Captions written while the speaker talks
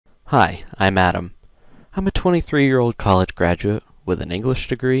Hi, I'm Adam. I'm a 23-year-old college graduate with an English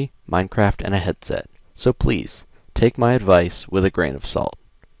degree, Minecraft, and a headset. So please, take my advice with a grain of salt.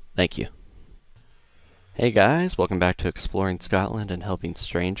 Thank you. Hey guys, welcome back to Exploring Scotland and Helping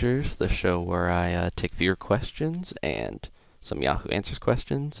Strangers, the show where I take viewer questions and some Yahoo Answers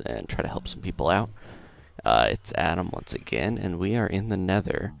questions and try to help some people out. It's Adam once again, and we are in the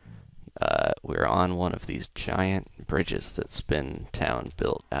Nether. We're on one of these giant bridges that Spin Town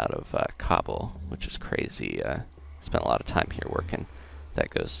built out of cobble, which is crazy. Spent a lot of time here working.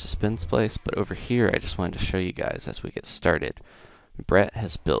 That goes to Spin's place, but over here I just wanted to show you guys as we get started. Brett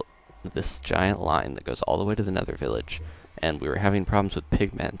has built this giant line that goes all the way to the Nether village, and we were having problems with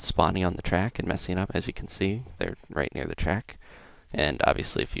pigmen spawning on the track and messing up. As you can see, they're right near the track, and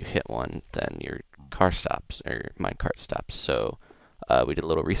obviously if you hit one, then your car stops, or your minecart stops. So we did a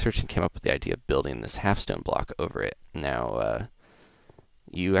little research and came up with the idea of building this half-stone block over it. Now,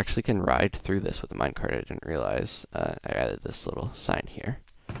 you actually can ride through this with a minecart. I didn't realize. I added this little sign here.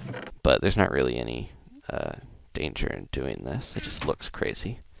 But there's not really any danger in doing this. It just looks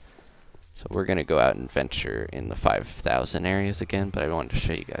crazy. So we're going to go out and venture in the 5,000 areas again, but I wanted to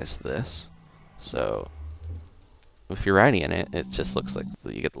show you guys this. So if you're riding in it, it just looks like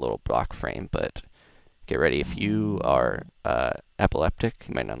you get the little block frame, but get ready. If you are epileptic,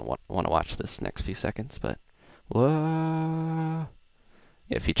 you might not want to watch this next few seconds, but whoa.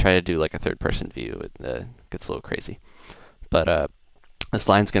 If you try to do like a third-person view, it gets a little crazy. But this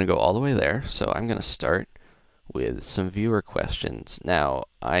line's going to go all the way there, so I'm going to start with some viewer questions. Now,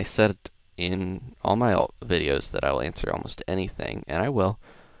 I said in all my videos that I will answer almost anything, and I will.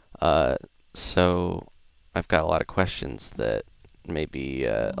 So I've got a lot of questions that maybe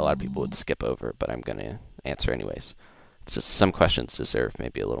a lot of people would skip over, but I'm going to answer anyways. It's just some questions deserve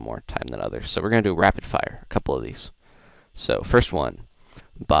maybe a little more time than others. So we're going to do rapid fire, a couple of these. So first one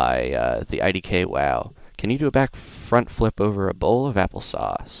by the IDK Wow. Can you do a back front flip over a bowl of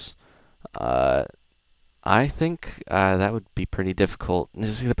applesauce? I think that would be pretty difficult.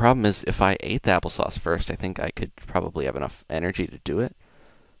 See, the problem is if I ate the applesauce first, I think I could probably have enough energy to do it.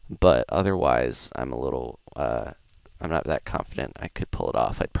 But otherwise, I'm a little I'm not that confident I could pull it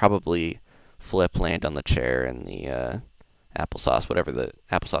off. I'd probably flip, land on the chair, and the applesauce, whatever the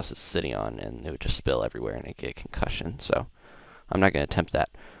applesauce is sitting on, and it would just spill everywhere and I'd get a concussion. So I'm not going to attempt that.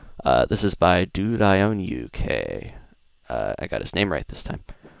 This is by Dude I Own UK. I got his name right this time.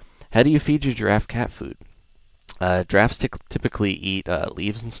 How do you feed your giraffe cat food? Giraffes typically eat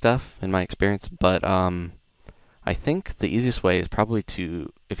leaves and stuff, in my experience, but I think the easiest way is probably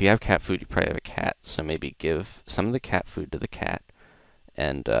to, if you have cat food, you probably have a cat, so maybe give some of the cat food to the cat,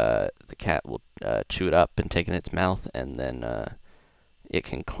 and the cat will chew it up and take it in its mouth, and then it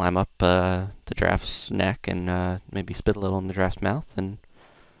can climb up the giraffe's neck and maybe spit a little in the giraffe's mouth, and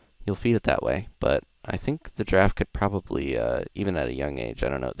you'll feed it that way. But I think the giraffe could probably, even at a young age, I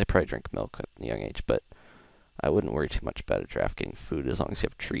don't know, they probably drink milk at a young age, but I wouldn't worry too much about a giraffe getting food as long as you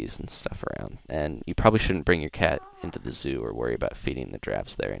have trees and stuff around. And you probably shouldn't bring your cat into the zoo or worry about feeding the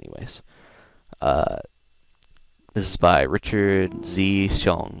giraffes there anyways. This is by Richard Z.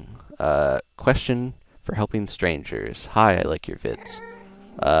 Xiong. Question for helping strangers. Hi, I like your vids.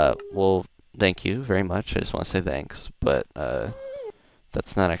 Well, thank you very much. I just want to say thanks, but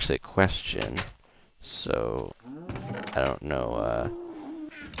that's not actually a question, so I don't know.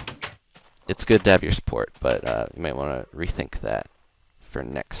 It's good to have your support, but you might want to rethink that for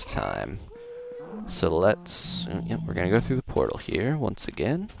next time. So let's, we're going to go through the portal here once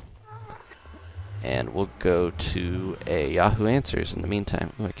again, and we'll go to a Yahoo Answers in the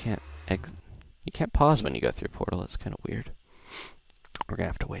meantime. Oh, you can't pause when you go through a portal. It's kind of weird. We're going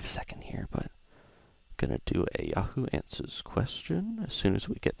to have to wait a second here, but I'm going to do a Yahoo Answers question as soon as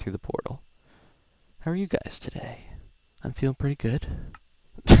we get through the portal. How are you guys today? I'm feeling pretty good.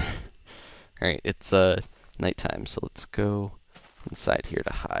 Alright, it's nighttime, so let's go inside here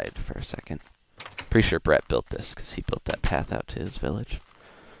to hide for a second. Pretty sure Brett built this, because he built that path out to his village.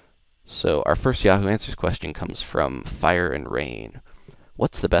 So our first Yahoo Answers question comes from Fire and Rain.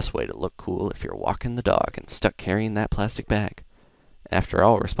 What's the best way to look cool if you're walking the dog and stuck carrying that plastic bag? After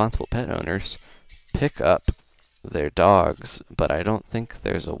all, responsible pet owners pick up their dogs, but I don't think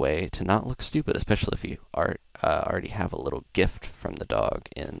there's a way to not look stupid, especially if you already have a little gift from the dog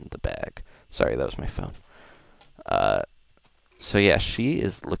in the bag. Sorry, that was my phone. So yeah, she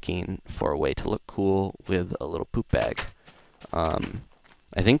is looking for a way to look cool with a little poop bag.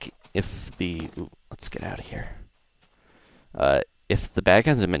 I think if let's get out of here. If the bag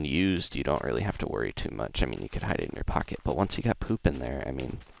hasn't been used, you don't really have to worry too much. I mean, you could hide it in your pocket, but once you got poop in there, I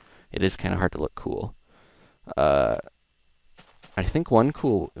mean, it is kind of hard to look cool. I think one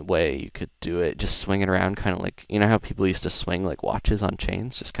cool way you could do it, just swing it around, kind of like, you know how people used to swing like watches on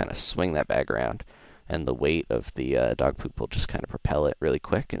chains? Just kind of swing that bag around, and the weight of the dog poop will just kind of propel it really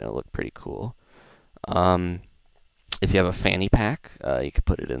quick, and it'll look pretty cool. Um, if you have a fanny pack, you could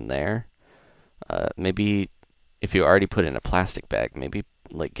put it in there. Maybe if you already put it in a plastic bag, maybe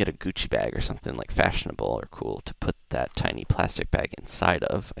like get a Gucci bag or something like fashionable or cool to put that tiny plastic bag inside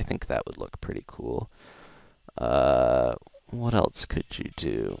of. I think that would look pretty cool. Uh, what else could you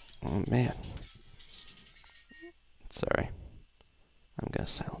do? Oh man, sorry, I'm gonna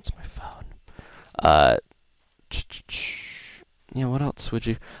silence my phone. Uh, yeah, what else would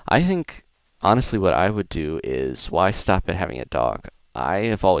you? I think honestly, what I would do is why stop at having a dog? I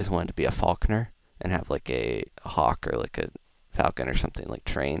have always wanted to be a falconer and have like a hawk or like a falcon or something like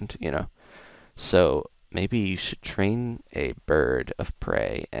trained, you know. So maybe you should train a bird of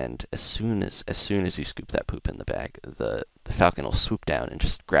prey, and as soon as you scoop that poop in the bag, the falcon will swoop down and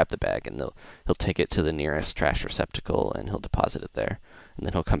just grab the bag, and he'll take it to the nearest trash receptacle and he'll deposit it there, and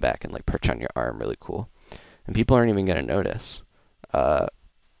then he'll come back and like perch on your arm, really cool, and people aren't even gonna notice. Uh,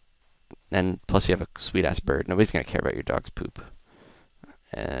 and plus you have a sweet ass bird. Nobody's gonna care about your dog's poop.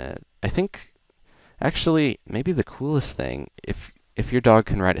 I think actually maybe the coolest thing if your dog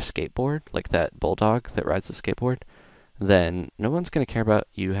can ride a skateboard, like that bulldog that rides the skateboard, then no one's going to care about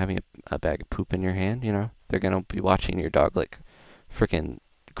you having a bag of poop in your hand, you know? They're going to be watching your dog, like, freaking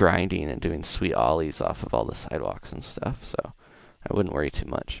grinding and doing sweet ollies off of all the sidewalks and stuff, so I wouldn't worry too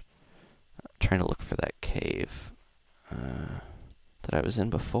much. I'm trying to look for that cave that I was in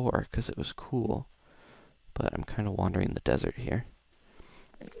before, because it was cool, but I'm kind of wandering the desert here.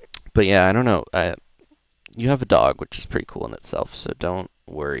 But yeah, I don't know. You have a dog, which is pretty cool in itself, so don't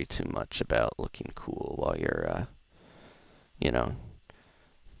worry too much about looking cool while you're, you know,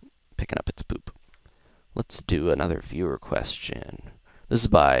 picking up its poop. Let's do another viewer question. This is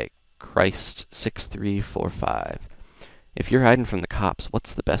by Christ6345. If you're hiding from the cops,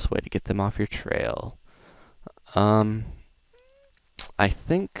 what's the best way to get them off your trail? I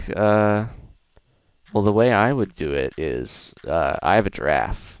think, well, the way I would do it is, I have a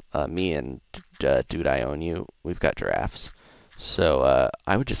giraffe. Me and Dude, I Own You, we've got giraffes. So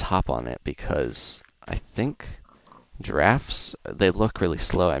I would just hop on it because I think giraffes, they look really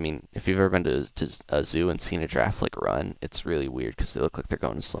slow. I mean, if you've ever been to a zoo and seen a giraffe like run, it's really weird because they look like they're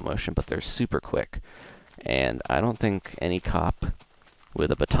going in slow motion, but they're super quick. And I don't think any cop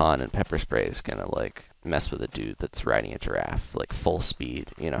with a baton and pepper spray is gonna like mess with a dude that's riding a giraffe like full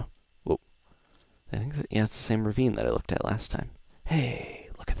speed, you know. Whoa. I think that, yeah, it's the same ravine that I looked at last time. Hey,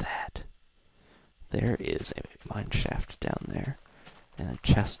 look at that. There is a mine shaft down there, and a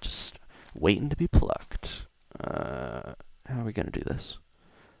chest just waiting to be plucked. How are we gonna do this?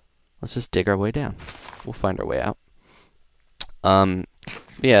 Let's just dig our way down. We'll find our way out.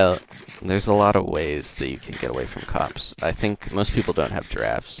 Yeah, there's a lot of ways that you can get away from cops. I think most people don't have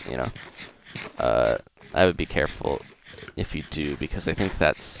giraffes, you know. I would be careful if you do, because I think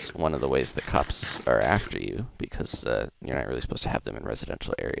that's one of the ways the cops are after you, because you're not really supposed to have them in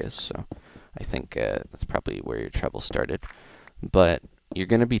residential areas, so I think that's probably where your trouble started. But you're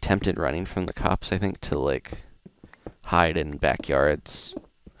going to be tempted running from the cops, I think, to, like, hide in backyards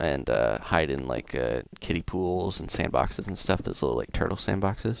and hide in, like, kiddie pools and sandboxes and stuff, those little, like, turtle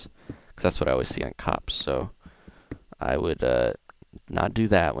sandboxes, because that's what I always see on cops, so I would not do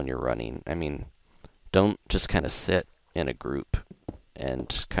that when you're running. I mean, don't just kind of sit in a group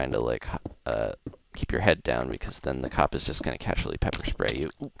and kind of like keep your head down, because then the cop is just going to casually pepper spray you.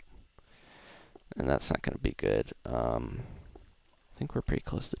 Ooh. And that's not going to be good. I think we're pretty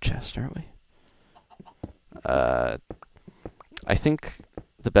close to the chest, aren't we? I think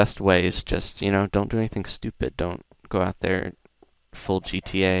the best way is just, you know, don't do anything stupid. Don't go out there full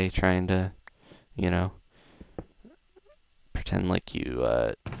GTA trying to, you know, pretend like you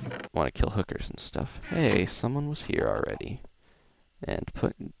want to kill hookers and stuff. Hey, someone was here already. And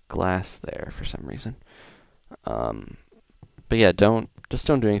put glass there for some reason. But yeah, don't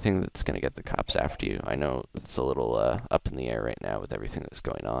do anything that's going to get the cops after you. I know it's a little up in the air right now with everything that's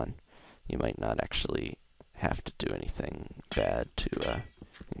going on. You might not actually have to do anything bad to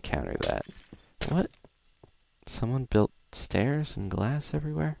encounter that. What? Someone built stairs and glass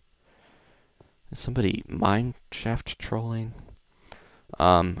everywhere? Is somebody mine shaft trolling?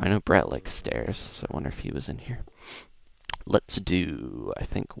 I know Brett likes stairs, so I wonder if he was in here. Let's do, I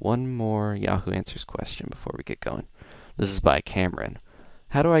think, one more Yahoo Answers question before we get going. This is by Cameron.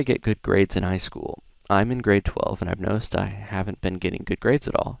 How do I get good grades in high school? I'm in grade 12, and I've noticed I haven't been getting good grades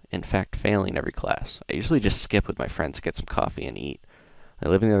at all. In fact, failing every class. I usually just skip with my friends to get some coffee and eat. I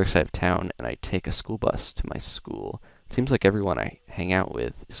live on the other side of town, and I take a school bus to my school Seems like everyone I hang out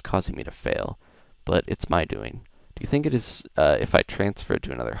with is causing me to fail, but it's my doing. Do you think it is, if I transferred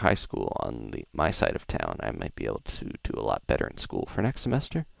to another high school on my side of town, I might be able to do a lot better in school for next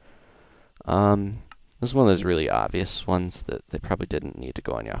semester? This is one of those really obvious ones that they probably didn't need to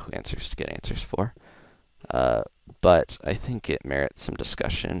go on Yahoo Answers to get answers for. But I think it merits some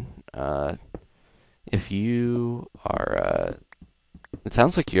discussion. If you are, it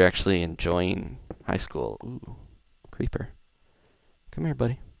sounds like you're actually enjoying high school. Ooh, creeper. Come here,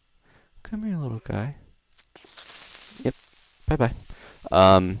 buddy. Come here, little guy. Yep. Bye-bye.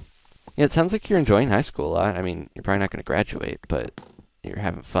 Yeah, it sounds like you're enjoying high school a lot. I mean, you're probably not going to graduate, but you're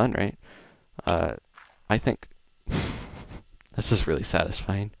having fun, right? I think this is really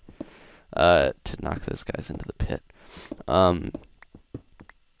satisfying, to knock those guys into the pit.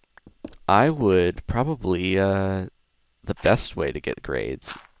 I would probably, the best way to get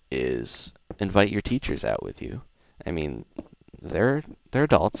grades is invite your teachers out with you. I mean, they're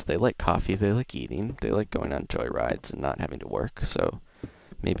adults. They like coffee. They like eating. They like going on joyrides and not having to work. So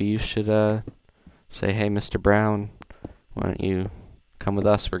maybe you should say, "Hey, Mr. Brown, why don't you come with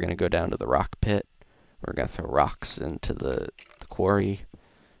us? We're going to go down to the rock pit. We're going to throw rocks into the quarry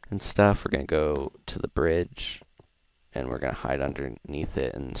and stuff. We're going to go to the bridge, and we're going to hide underneath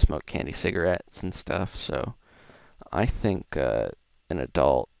it and smoke candy cigarettes and stuff." So I think an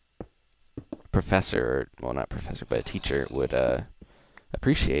adult professor, well, not professor, but a teacher would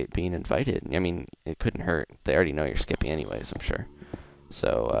appreciate being invited. I mean, it couldn't hurt. They already know you're skippy anyways, I'm sure.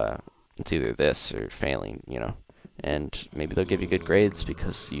 So it's either this or failing, And maybe they'll give you good grades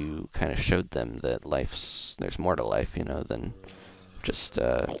because you kind of showed them that there's more to life, than just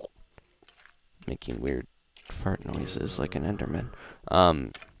making weird fart noises like an Enderman.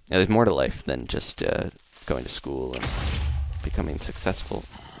 Yeah, there's more to life than just going to school and becoming successful.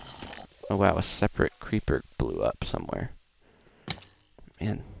 Oh wow, a separate creeper blew up somewhere.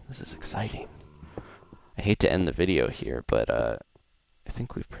 Man, this is exciting. I hate to end the video here, but I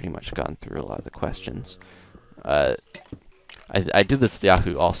think we've pretty much gone through a lot of the questions. I did this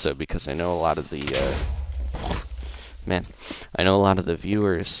Yahoo also because I know a lot of the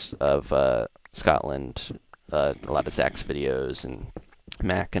viewers of Scotland, a lot of Zach's videos and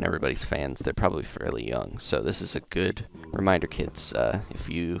Mac and everybody's fans. They're probably fairly young, so this is a good reminder, kids. If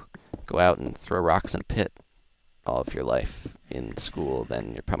you go out and throw rocks in a pit all of your life in school,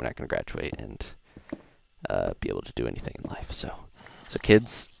 then you're probably not going to graduate and be able to do anything in life. So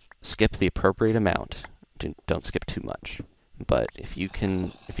kids, skip the appropriate amount. Don't skip too much. But if you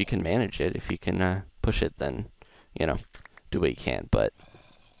can manage it, if you can push it, then do what you can. But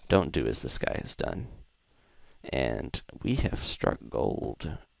don't do as this guy has done. And we have struck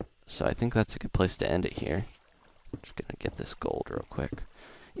gold, so I think that's a good place to end it here. I'm just gonna get this gold real quick.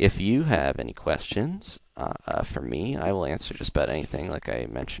 If you have any questions for me, I will answer just about anything, like I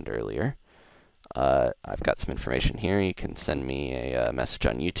mentioned earlier. I've got some information here. You can send me a message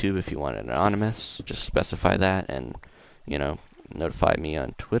on YouTube if you want it anonymous. Just specify that, and notify me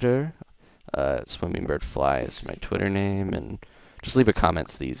on Twitter. Swimming Bird Fly is my Twitter name, and just leave a comment.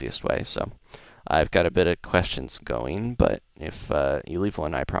 It's the easiest way. So I've got a bit of questions going, but if you leave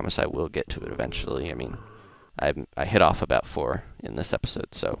one, I promise I will get to it eventually. I mean, I hit off about 4 in this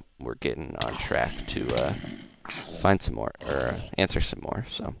episode, so we're getting on track to find some more, or answer some more.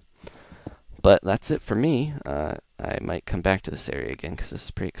 So, but that's it for me. I might come back to this area again because this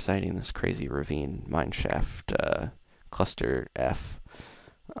is pretty exciting. This crazy ravine mineshaft cluster F.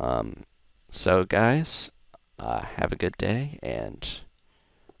 So guys, have a good day and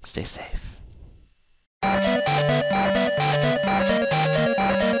stay safe.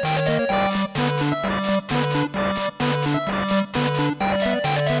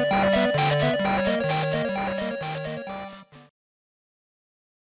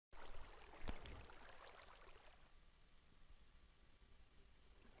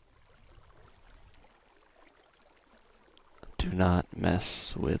 Do not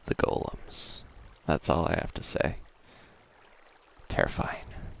mess with the golems. That's all I have to say. Terrifying.